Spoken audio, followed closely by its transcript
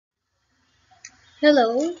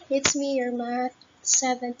Hello, it's me, your Math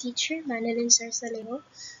 7 teacher, Manilin Sarsaleo.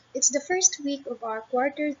 It's the first week of our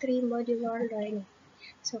Quarter 3 modular learning.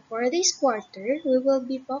 So for this quarter, we will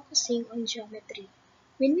be focusing on geometry.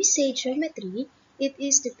 When we say geometry, it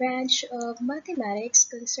is the branch of mathematics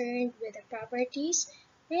concerned with the properties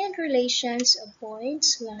and relations of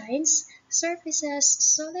points, lines, surfaces,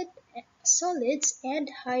 solids,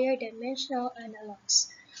 and higher dimensional analogs.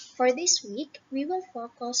 For this week, we will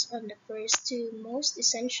focus on the first two most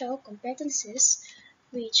essential competencies,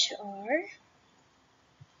 which are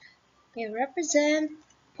represent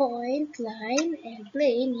point, line, and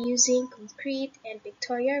plane using concrete and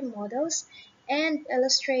pictorial models and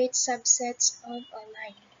illustrate subsets of a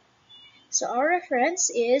line. So our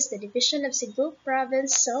reference is the Division of Cebu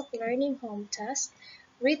Province Self-Learning Home Task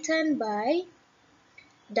written by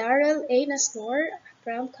Darrell A. Nasnor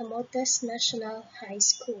from Camotes National High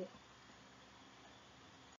School.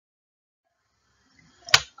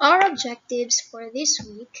 Our objectives for this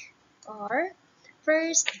week are: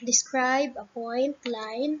 first, describe a point,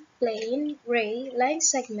 line, plane, ray, line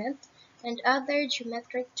segment, and other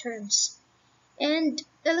geometric terms, and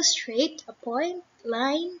illustrate a point,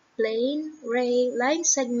 line, plane, ray, line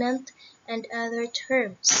segment, and other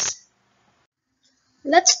terms.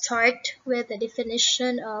 Let's start with the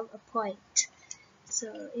definition of a point.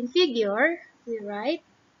 So in figure, we write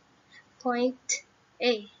point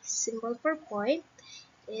A. Symbol for point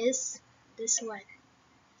is this one.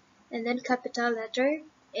 And then capital letter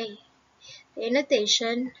A. The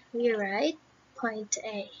annotation, we write point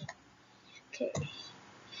A. Okay.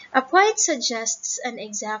 A point suggests an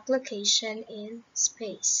exact location in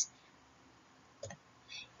space.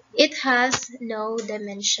 It has no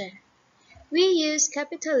dimension. We use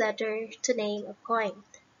capital letter to name a point.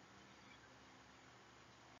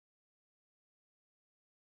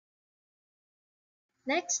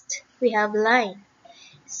 Next, we have line.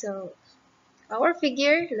 So our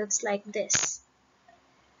figure looks like this.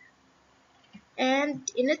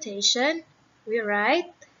 And in notation, we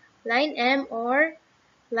write line M or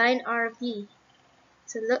line RV.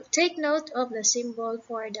 So take note of the symbol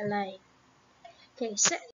for the line. Okay,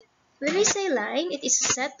 so when we say line, it is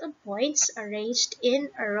a set of points arranged in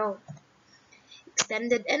a row,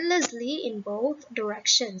 extended endlessly in both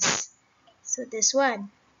directions. So this one,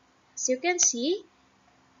 as you can see,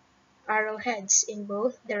 arrowheads in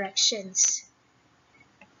both directions.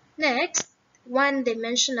 Next,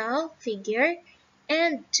 one-dimensional figure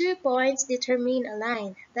and 2 points determine a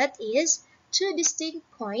line. That is, 2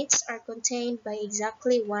 distinct points are contained by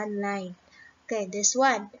exactly one line. Okay, this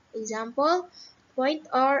one, example, point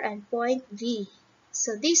R and point V.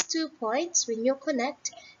 So these 2 points, when you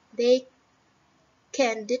connect, they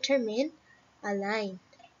can determine a line.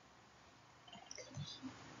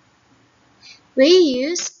 We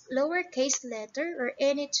use lowercase letter or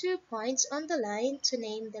any 2 points on the line to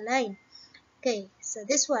name the line. Okay, so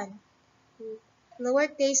this one,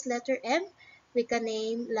 lowercase letter m, we can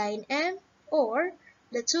name line M, or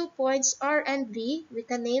the 2 points R and V, we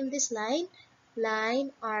can name this line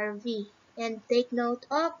RV. And take note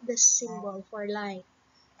of the symbol for line.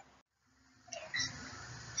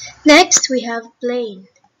 Next, we have plane.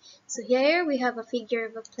 So here we have a figure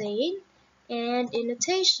of a plane, and in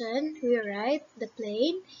notation, we write the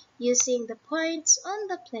plane using the points on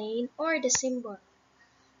the plane or the symbol.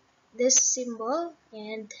 This symbol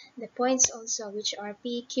and the points also, which are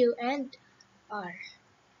P, Q, and R.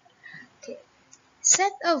 Okay.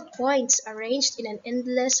 Set of points arranged in an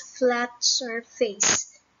endless flat surface.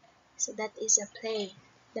 So that is a plane.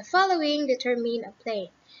 The following determine a plane.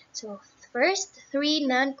 So first, 3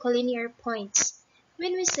 non-collinear points.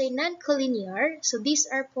 When we say non-collinear, so these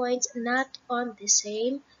are points not on the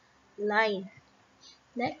same line.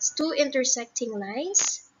 Next, 2 intersecting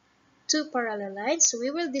lines, 2 parallel lines. So we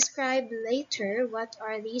will describe later what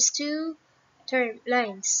are these 2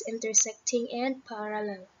 lines, intersecting and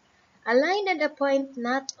parallel. A line and a point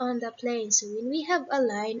not on the plane. So when we have a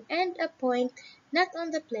line and a point not on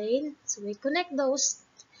the plane, so we connect those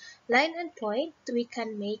line and point, we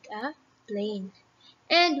can make a plane.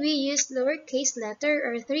 And we use lowercase letter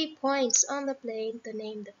or 3 points on the plane to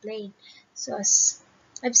name the plane. So as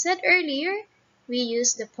I've said earlier, we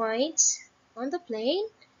use the points on the plane,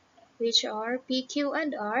 which are P, Q,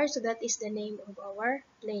 and R. So that is the name of our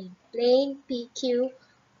plane. Plane P, Q,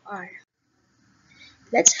 R.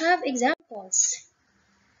 Let's have examples.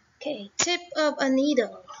 Okay, tip of a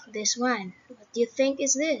needle. This one. What do you think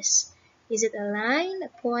is this? Is it a line, a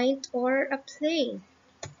point, or a plane?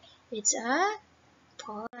 It's a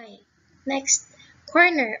point. Next,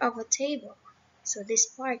 corner of a table. So this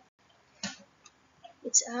part,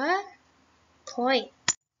 it's a point.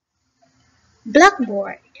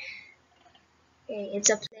 Blackboard. Okay, it's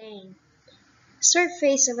a plane.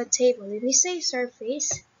 Surface of a table. When we say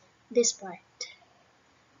surface, this part,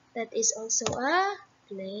 that is also a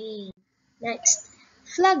plane. Next,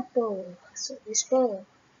 flagpole. So this pole,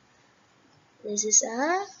 this is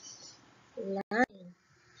a line.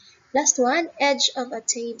 Last one, edge of a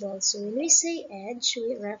table. So when we say edge,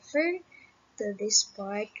 we refer to this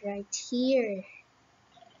part right here.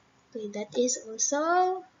 Okay, that is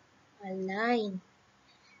also a line.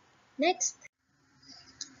 Next,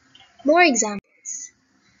 more examples.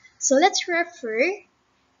 So let's refer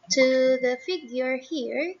to the figure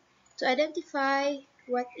here to identify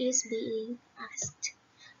what is being asked.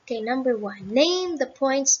 Okay, number one, name the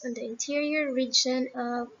points on the interior region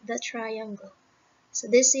of the triangle. So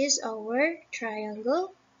this is our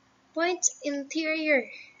triangle. Points interior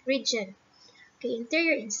region. Okay,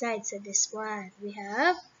 interior inside, so this one. We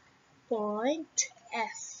have point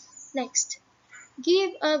F. Next,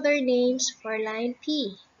 give other names for line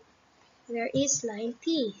P. Where is line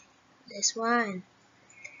P? This one.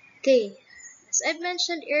 Okay, as I've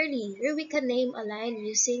mentioned earlier, we can name a line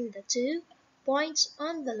using the 2 points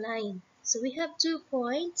on the line. So we have 2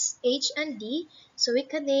 points, H and D, so we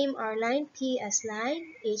can name our line P as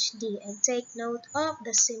line HD and take note of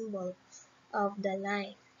the symbol of the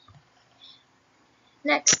line.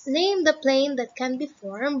 Next, name the plane that can be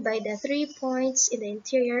formed by the 3 points in the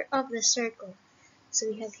interior of the circle. So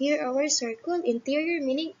we have here our circle, interior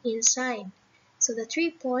meaning inside. So the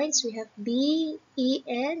 3 points, we have B, E,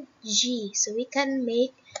 and G. So we can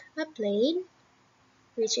make a plane,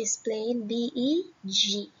 which is plane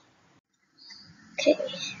BEG. Okay,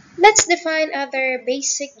 let's define other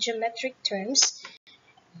basic geometric terms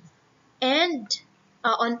and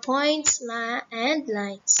on points and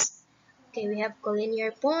lines. Okay, we have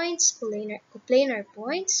collinear points, coplanar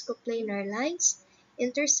points, coplanar lines,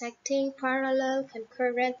 intersecting, parallel,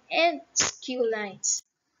 concurrent, and skew lines.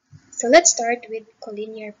 So let's start with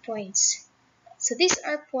collinear points. So these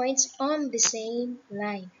are points on the same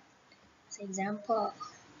line. For example,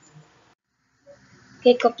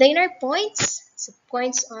 okay, coplanar points, so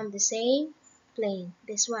points on the same plane.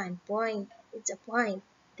 This one, point, it's a point.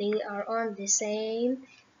 They are on the same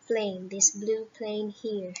plane, this blue plane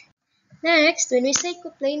here. Next, when we say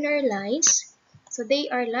coplanar lines, so they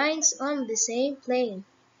are lines on the same plane.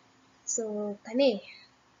 So, kani,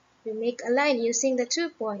 we make a line using the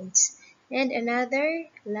 2 points and another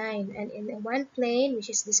line and in one plane,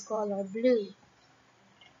 which is this color blue.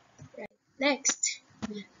 Right. Next,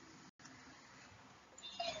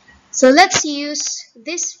 so let's use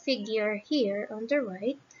this figure here on the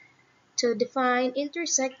right to define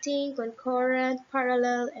intersecting, concurrent,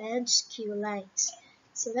 parallel, and skew lines.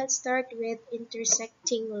 So let's start with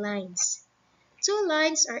intersecting lines. 2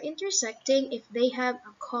 lines are intersecting if they have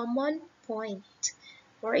a common point.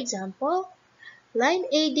 For example, line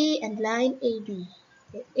AD and line AB.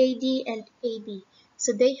 AD and AB.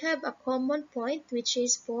 So they have a common point, which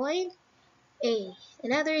is point A.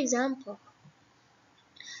 Another example,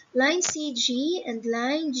 line CG and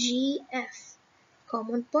line GF.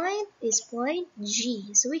 Common point is point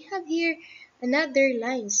G. So we have here another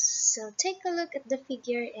lines. So take a look at the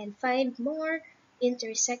figure and find more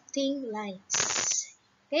intersecting lines.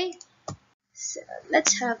 Okay, so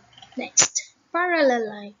let's have next parallel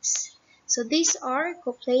lines. So these are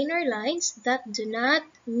coplanar lines that do not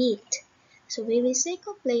meet. So we will say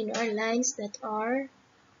coplanar lines that are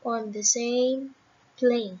on the same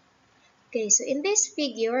plane. Okay, so in this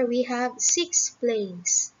figure we have 6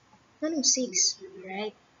 planes. No, 6,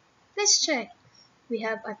 right? Let's check. We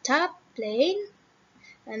have a top plane,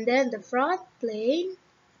 and then the front plane,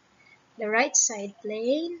 the right side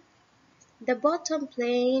plane, the bottom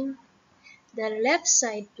plane, the left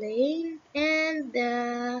side plane, and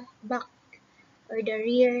the back or the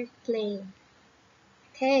rear plane.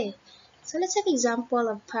 Okay, so let's have example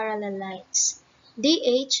of parallel lines.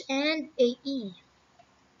 DH and AE.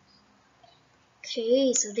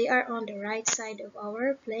 Okay, so they are on the right side of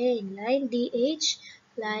our plane. Line DH,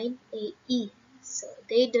 line AE. So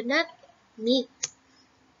they do not meet,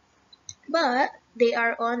 but they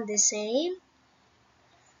are on the same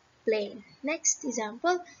plane. Next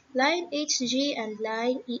example, line HG and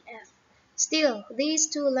line EF. Still, these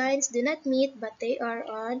 2 lines do not meet, but they are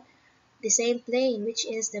on the same plane, which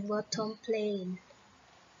is the bottom plane.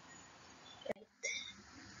 Right.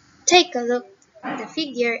 Take a look at the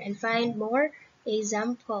figure and find more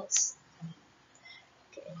examples.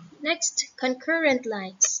 Okay. Next, concurrent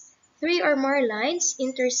lines. 3 or more lines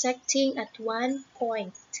intersecting at one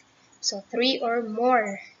point. So 3 or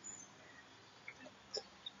more.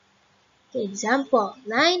 Okay, example,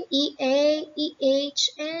 line EA, EH,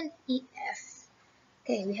 and EF.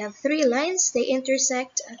 Okay, we have three lines. They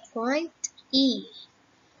intersect at point E.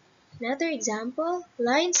 Another example,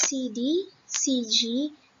 line CD,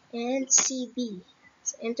 CG, and CB.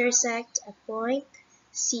 So intersect at point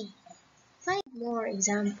C. Find more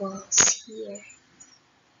examples here.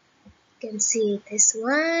 You can see this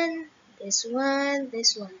one, this one,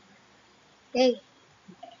 this one. Okay,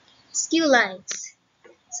 skew lines.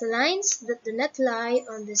 So lines that do not lie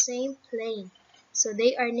on the same plane. So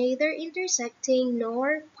they are neither intersecting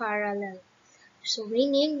nor parallel. So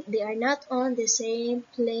meaning they are not on the same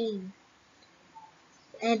plane.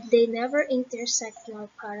 And they never intersect nor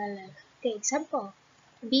parallel. Okay, example.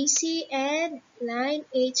 BC and line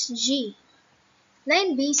HG.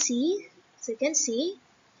 Line BC, so you can see,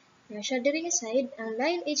 na siya diri nga side, ang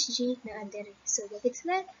line HG na diri. So, bakit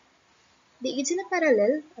sila, di gid sila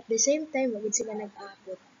parallel, at the same time, bakit sila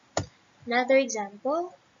nag-aabot. Another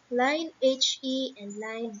example, line HE and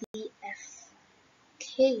line BF.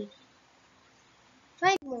 Okay.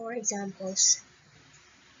 Find more examples.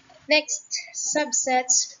 Next,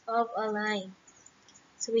 subsets of a line.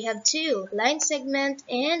 So we have two, line segment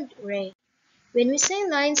and ray. When we say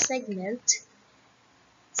line segment,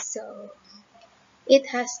 so it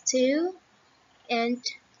has two end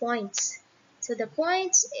points. So the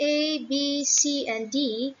points A, B, C, and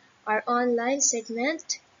D are on line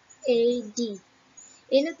segment AD.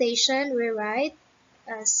 In notation, we write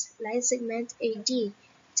as line segment AD.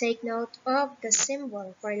 Take note of the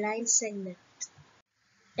symbol for line segment.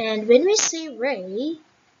 And when we say ray,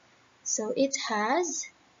 so it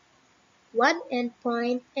has one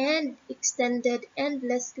endpoint and extended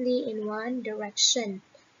endlessly in one direction.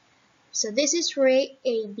 So this is ray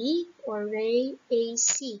AB or ray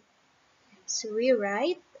AC. So we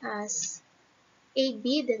write as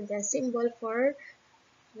AB, then the symbol for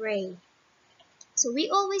ray. So we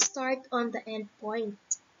always start on the endpoint.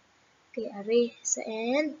 Okay, ray sa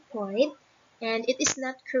endpoint, and it is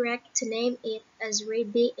not correct to name it as ray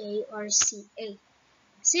BA or CA.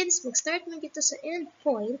 Since mag-start man kita sa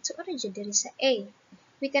endpoint, so origin diri sa A.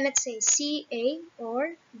 We cannot say CA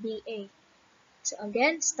or BA. So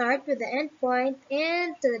again, start with the endpoint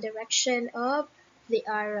and to the direction of the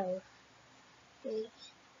arrow. Okay.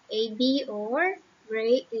 AB or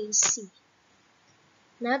ray AC.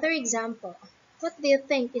 Another example. What do you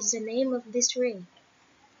think is the name of this ray?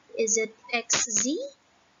 Is it XZ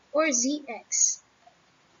or ZX?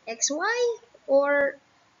 XY or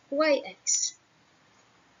YX?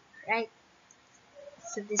 Right.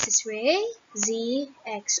 So this is ray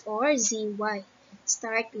ZX or ZY.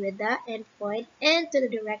 Start with the endpoint and to the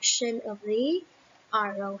direction of the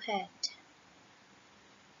arrowhead.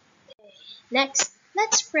 Okay. Next,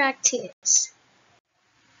 let's practice.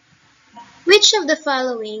 Which of the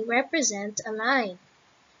following represent a line?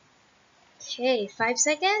 Okay, 5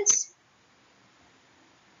 seconds.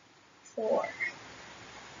 4,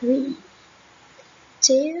 3,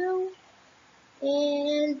 2,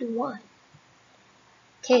 and 1.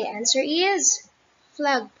 Okay, answer is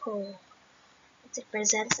flagpole. It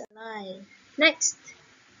represents a line. Next,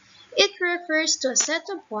 it refers to a set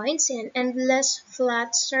of points in an endless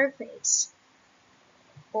flat surface.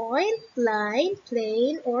 Point, line,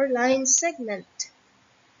 plane, or line segment.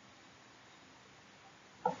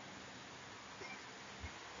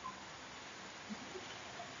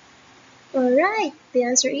 Alright, the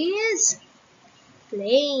answer is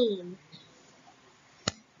plane.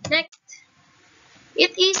 Next,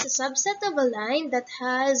 it is a subset of a line that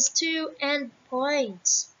has two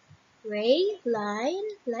endpoints. Ray, line,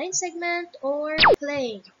 line segment, or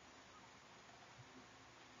plane.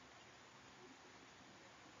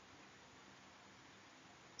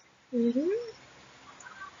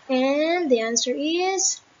 And the answer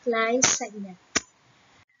is line segment.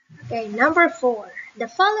 Okay, number 4. The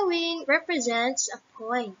following represents a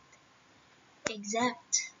point.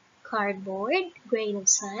 Exact. Cardboard, grain of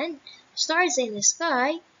sand, stars in the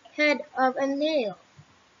sky, head of a nail.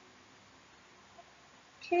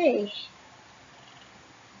 Okay.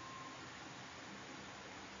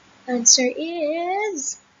 Answer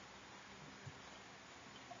is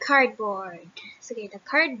cardboard. So, okay, the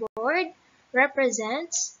cardboard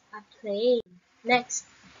represents a plane. Next,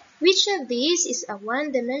 which of these is a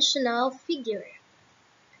one-dimensional figure?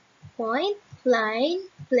 Point, line,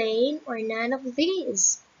 plane, or none of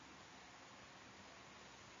these?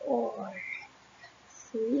 4,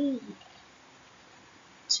 3,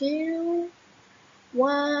 2,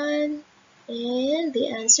 1, and the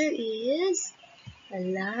answer is a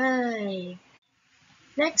line.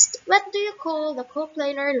 Next, what do you call the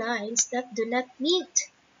coplanar lines that do not meet?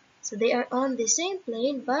 So they are on the same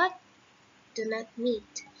plane but do not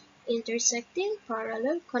meet. intersecting,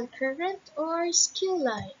 parallel, concurrent, or skew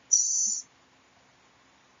lines?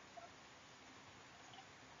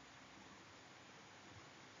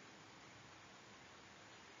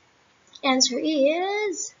 Answer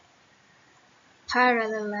is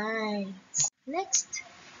parallel lines. Next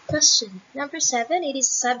question. Number 7. It is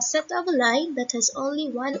a subset of a line that has only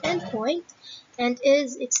one endpoint and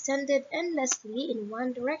is extended endlessly in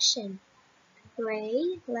one direction.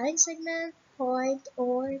 Ray, line segment, point,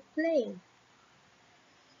 or plane?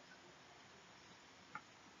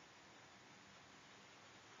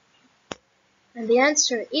 And the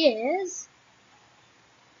answer is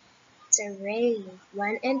it's a ray,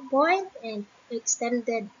 one endpoint and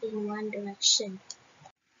extended in one direction.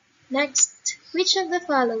 Next, which of the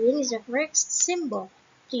following is the correct symbol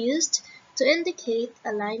used to indicate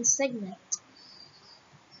a line segment?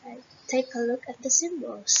 Right, take a look at the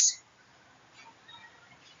symbols.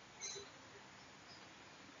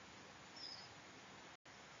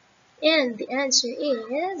 And the answer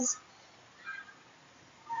is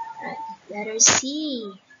letter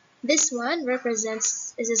C. This one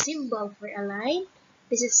represents is a symbol for a line.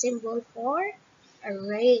 This is a symbol for a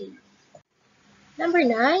ray. Number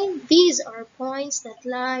 9. These are points that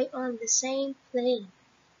lie on the same plane.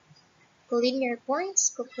 Collinear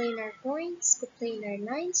points, coplanar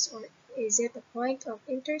lines, or is it a point of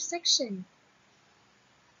intersection?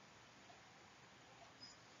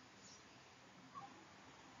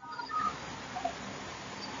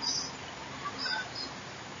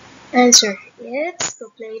 Answer, it's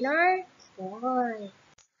coplanar point.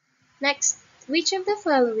 Next, which of the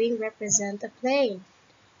following represent a plane?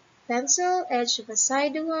 Pencil, edge of a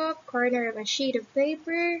sidewalk, corner of a sheet of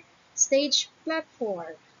paper, stage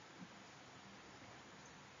platform.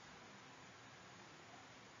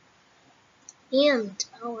 And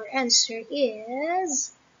our answer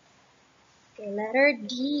is letter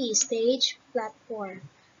D, stage platform.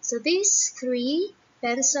 So these three,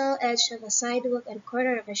 pencil, edge of a sidewalk, and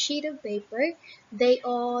corner of a sheet of paper, they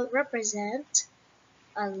all represent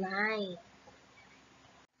a line.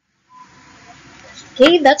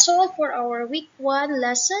 Okay, that's all for our week 1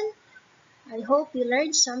 lesson. I hope you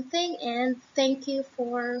learned something and thank you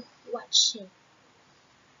for watching.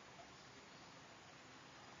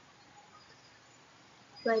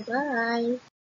 Bye bye.